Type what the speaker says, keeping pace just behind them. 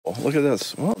look at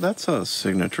this. Well, that's a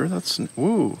signature. That's,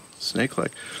 ooh,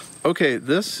 snake-like. Okay,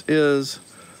 this is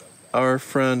our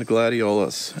friend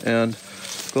Gladiolus. And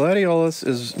Gladiolus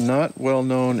is not well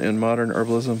known in modern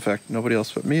herbalism. In fact, nobody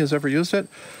else but me has ever used it.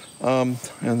 And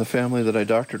the family that I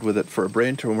doctored with it for a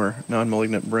brain tumor,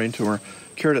 non-malignant brain tumor,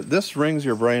 cured it. This wrings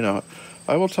your brain out.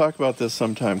 I will talk about this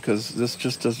sometime because this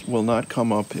just will not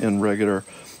come up in regular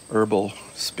herbal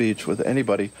speech with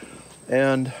anybody.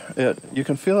 And you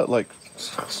can feel it like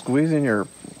squeezing your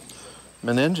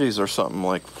meninges or something,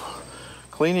 like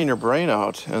cleaning your brain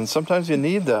out. And sometimes you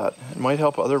need that. It might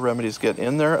help other remedies get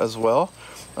in there as well.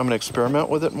 I'm going to experiment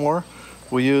with it more.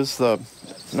 We use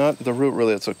not the root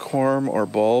really, it's a corm or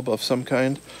bulb of some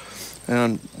kind.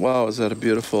 And wow, is that a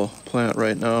beautiful plant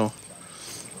right now.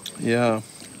 Yeah.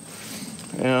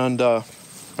 And I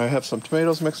have some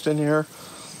tomatoes mixed in here.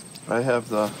 I have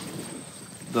the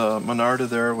Monarda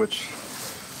there, which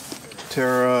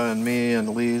Tara and me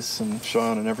and Lise and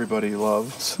Sean and everybody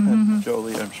loves. And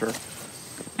Jolie, I'm sure.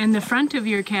 And the front of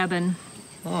your cabin.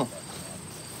 Oh.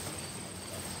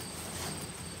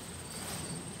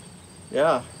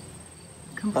 Yeah.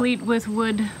 Complete with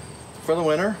wood. For the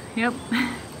winter? Yep.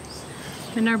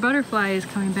 And our butterfly is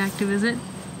coming back to visit.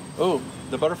 Oh,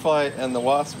 the butterfly and the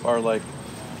wasp are like,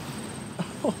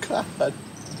 oh God.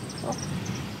 Oh.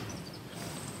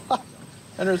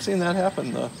 I've never seen that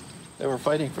happen. They were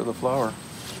fighting for the flower.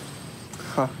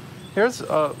 Huh. Here's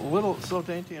a little, so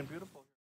dainty and beautiful.